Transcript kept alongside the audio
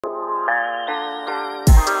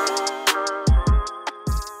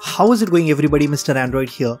How is it going everybody, Mr. Android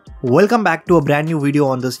here. Welcome back to a brand new video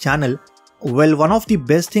on this channel. Well, one of the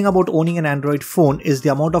best thing about owning an Android phone is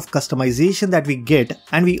the amount of customization that we get,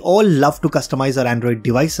 and we all love to customize our Android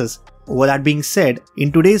devices. Well, that being said,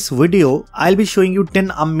 in today's video, I'll be showing you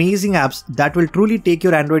 10 amazing apps that will truly take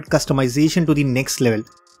your Android customization to the next level.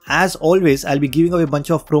 As always, I'll be giving away a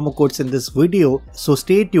bunch of promo codes in this video, so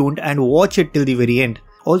stay tuned and watch it till the very end.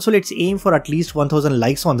 Also, let's aim for at least 1000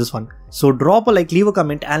 likes on this one. So drop a like, leave a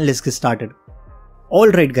comment, and let's get started.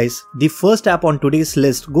 Alright guys, the first app on today's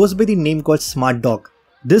list goes by the name called Smart Dock.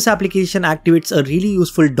 This application activates a really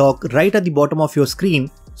useful dock right at the bottom of your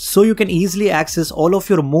screen, so you can easily access all of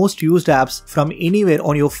your most used apps from anywhere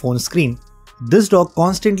on your phone screen. This dock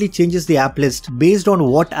constantly changes the app list based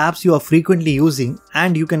on what apps you are frequently using,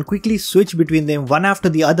 and you can quickly switch between them one after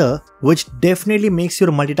the other, which definitely makes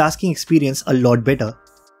your multitasking experience a lot better.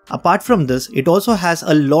 Apart from this, it also has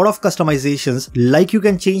a lot of customizations, like you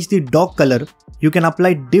can change the dock color, you can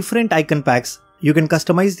apply different icon packs, you can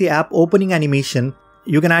customize the app opening animation,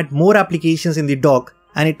 you can add more applications in the dock,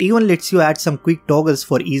 and it even lets you add some quick toggles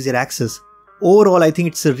for easier access. Overall, I think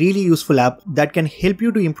it's a really useful app that can help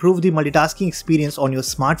you to improve the multitasking experience on your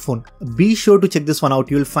smartphone. Be sure to check this one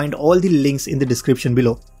out, you'll find all the links in the description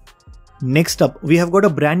below. Next up, we have got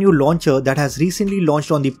a brand new launcher that has recently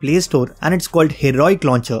launched on the Play Store, and it's called Heroic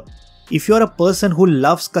Launcher. If you're a person who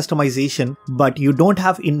loves customization but you don't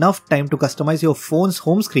have enough time to customize your phone's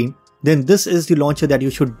home screen, then this is the launcher that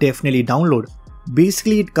you should definitely download.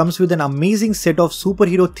 Basically, it comes with an amazing set of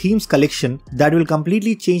superhero themes collection that will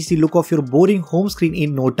completely change the look of your boring home screen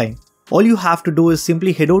in no time. All you have to do is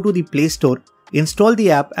simply head over to the Play Store, install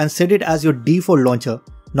the app and set it as your default launcher.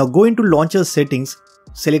 Now go into launcher settings,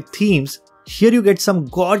 select themes. Here you get some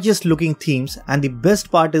gorgeous looking themes, and the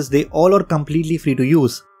best part is they all are completely free to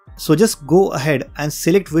use. So just go ahead and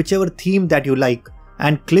select whichever theme that you like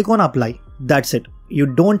and click on apply. That's it. You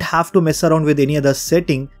don't have to mess around with any other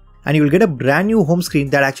setting, and you will get a brand new home screen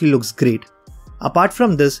that actually looks great. Apart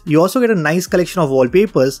from this, you also get a nice collection of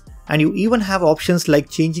wallpapers, and you even have options like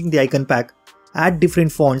changing the icon pack, add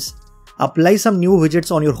different fonts, apply some new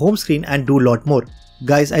widgets on your home screen, and do a lot more.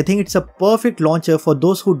 Guys, I think it's a perfect launcher for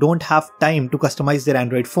those who don't have time to customize their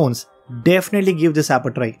Android phones. Definitely give this app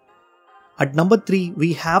a try. At number 3,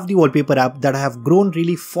 we have the wallpaper app that I have grown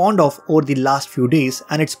really fond of over the last few days,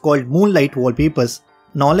 and it's called Moonlight Wallpapers.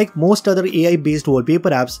 Now, like most other AI-based wallpaper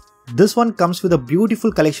apps, this one comes with a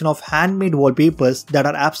beautiful collection of handmade wallpapers that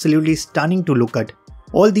are absolutely stunning to look at.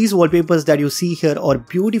 All these wallpapers that you see here are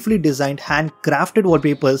beautifully designed handcrafted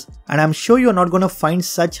wallpapers, and I'm sure you're not gonna find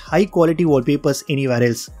such high quality wallpapers anywhere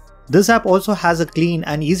else. This app also has a clean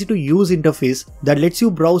and easy to use interface that lets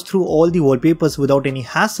you browse through all the wallpapers without any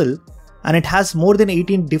hassle, and it has more than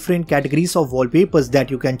 18 different categories of wallpapers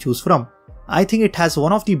that you can choose from. I think it has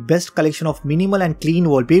one of the best collection of minimal and clean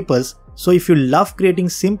wallpapers, so if you love creating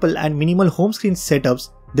simple and minimal home screen setups,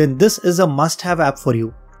 then this is a must-have app for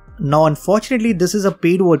you. Now, unfortunately, this is a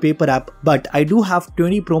paid wallpaper app, but I do have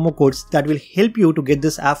 20 promo codes that will help you to get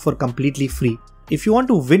this app for completely free. If you want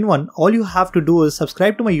to win one, all you have to do is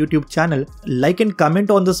subscribe to my YouTube channel, like and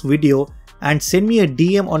comment on this video, and send me a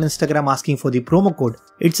DM on Instagram asking for the promo code.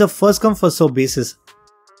 It's a first come first serve basis.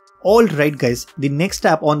 Alright guys, the next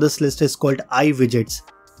app on this list is called iWidgets.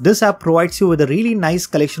 This app provides you with a really nice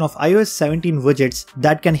collection of iOS 17 widgets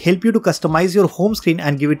that can help you to customize your home screen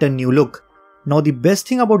and give it a new look. Now, the best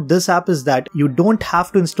thing about this app is that you don't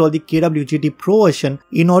have to install the KWGT Pro version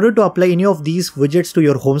in order to apply any of these widgets to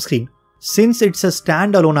your home screen. Since it's a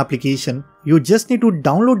standalone application, you just need to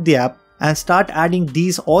download the app and start adding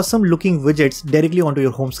these awesome looking widgets directly onto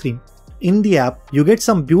your home screen. In the app, you get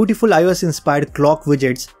some beautiful iOS inspired clock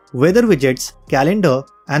widgets, weather widgets, calendar,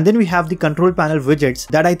 and then we have the control panel widgets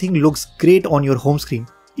that I think looks great on your home screen.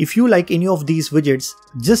 If you like any of these widgets,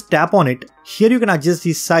 just tap on it. Here you can adjust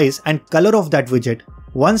the size and color of that widget.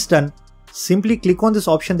 Once done, simply click on this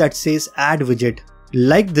option that says Add Widget.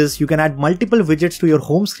 Like this, you can add multiple widgets to your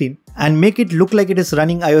home screen and make it look like it is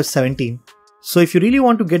running iOS 17. So if you really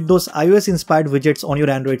want to get those iOS inspired widgets on your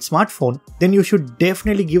Android smartphone, then you should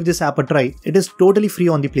definitely give this app a try. It is totally free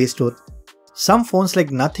on the Play Store. Some phones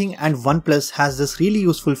like Nothing and OnePlus has this really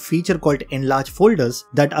useful feature called Enlarge folders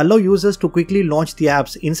that allow users to quickly launch the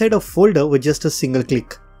apps inside a folder with just a single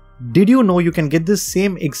click. Did you know you can get this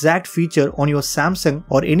same exact feature on your Samsung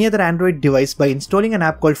or any other Android device by installing an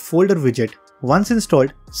app called Folder Widget? Once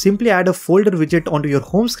installed, simply add a folder widget onto your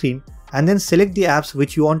home screen and then select the apps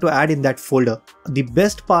which you want to add in that folder. The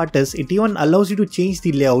best part is it even allows you to change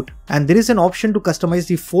the layout, and there is an option to customize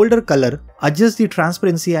the folder color, adjust the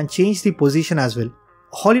transparency and change the position as well.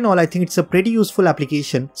 All in all, I think it's a pretty useful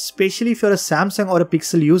application, especially if you're a Samsung or a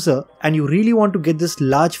Pixel user and you really want to get this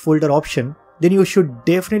large folder option, then you should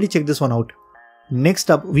definitely check this one out.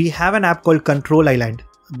 Next up, we have an app called Control Island.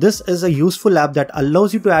 This is a useful app that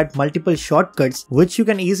allows you to add multiple shortcuts which you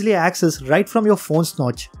can easily access right from your phone's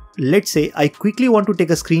notch. Let's say I quickly want to take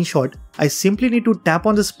a screenshot. I simply need to tap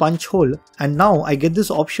on this punch hole and now I get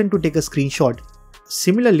this option to take a screenshot.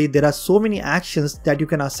 Similarly, there are so many actions that you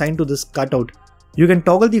can assign to this cutout. You can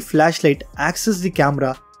toggle the flashlight, access the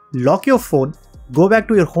camera, lock your phone, go back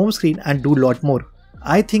to your home screen and do a lot more.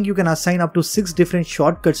 I think you can assign up to 6 different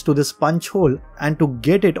shortcuts to this punch hole, and to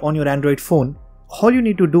get it on your Android phone, all you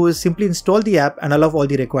need to do is simply install the app and allow all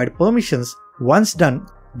the required permissions. Once done,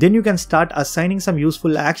 then you can start assigning some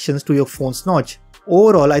useful actions to your phone's notch.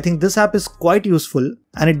 Overall, I think this app is quite useful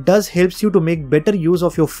and it does helps you to make better use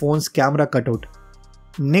of your phone's camera cutout.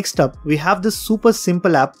 Next up, we have this super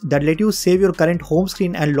simple app that let you save your current home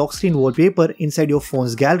screen and lock screen wallpaper inside your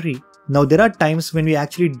phone's gallery. Now there are times when we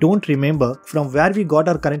actually don't remember from where we got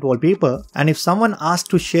our current wallpaper, and if someone asks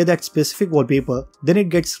to share that specific wallpaper, then it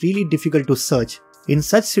gets really difficult to search. In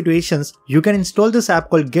such situations, you can install this app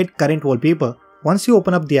called Get Current Wallpaper. Once you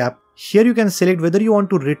open up the app, here you can select whether you want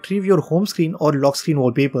to retrieve your home screen or lock screen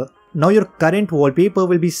wallpaper. Now your current wallpaper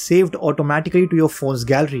will be saved automatically to your phone's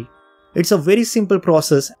gallery. It's a very simple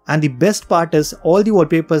process, and the best part is all the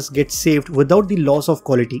wallpapers get saved without the loss of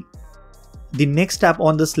quality. The next app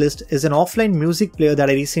on this list is an offline music player that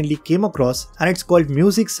I recently came across, and it's called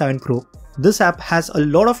Music 7 Pro. This app has a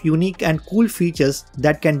lot of unique and cool features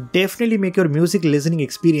that can definitely make your music listening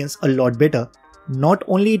experience a lot better. Not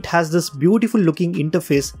only it has this beautiful looking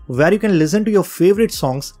interface where you can listen to your favorite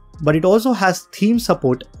songs, but it also has theme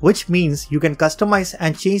support, which means you can customize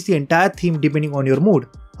and change the entire theme depending on your mood.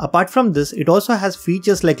 Apart from this, it also has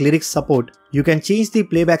features like lyrics support. You can change the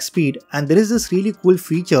playback speed, and there is this really cool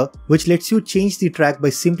feature which lets you change the track by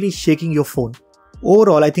simply shaking your phone.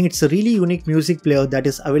 Overall, I think it's a really unique music player that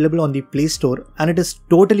is available on the Play Store, and it is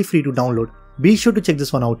totally free to download. Be sure to check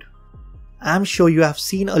this one out. I'm sure you have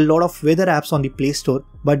seen a lot of weather apps on the Play Store,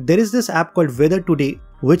 but there is this app called Weather Today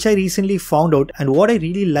which I recently found out, and what I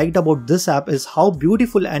really liked about this app is how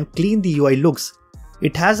beautiful and clean the UI looks.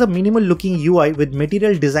 It has a minimal looking UI with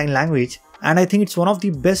material design language, and I think it's one of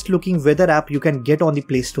the best looking weather app you can get on the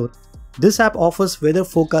Play Store. This app offers weather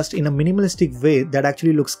forecast in a minimalistic way that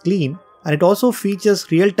actually looks clean, and it also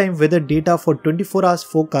features real-time weather data for 24 hours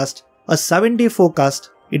forecast, a 7-day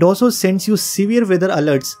forecast. It also sends you severe weather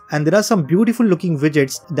alerts, and there are some beautiful looking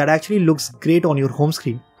widgets that actually looks great on your home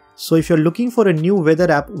screen. So if you're looking for a new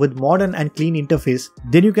weather app with modern and clean interface,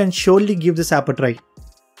 then you can surely give this app a try.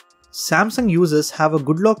 Samsung users have a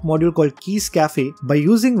good lock module called Keys Cafe, by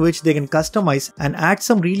using which they can customize and add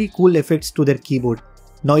some really cool effects to their keyboard.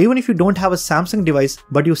 Now even if you don't have a Samsung device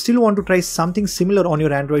but you still want to try something similar on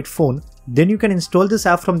your Android phone, then you can install this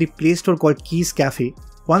app from the Play Store called Keys Cafe.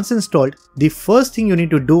 Once installed, the first thing you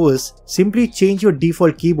need to do is simply change your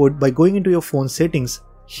default keyboard by going into your phone settings.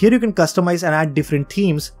 Here you can customize and add different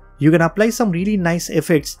themes. You can apply some really nice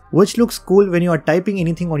effects which looks cool when you are typing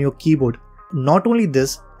anything on your keyboard. Not only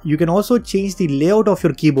this, you can also change the layout of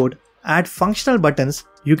your keyboard, add functional buttons,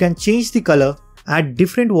 you can change the color, add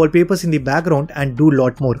different wallpapers in the background, and do a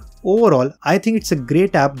lot more. Overall, I think it's a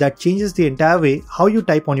great app that changes the entire way how you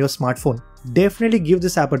type on your smartphone. Definitely give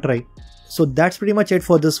this app a try. So that's pretty much it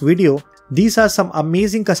for this video. These are some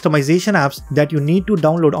amazing customization apps that you need to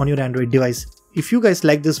download on your Android device. If you guys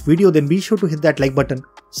like this video, then be sure to hit that like button.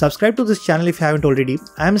 Subscribe to this channel if you haven't already.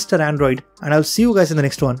 I'm Mr. Android, and I'll see you guys in the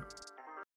next one.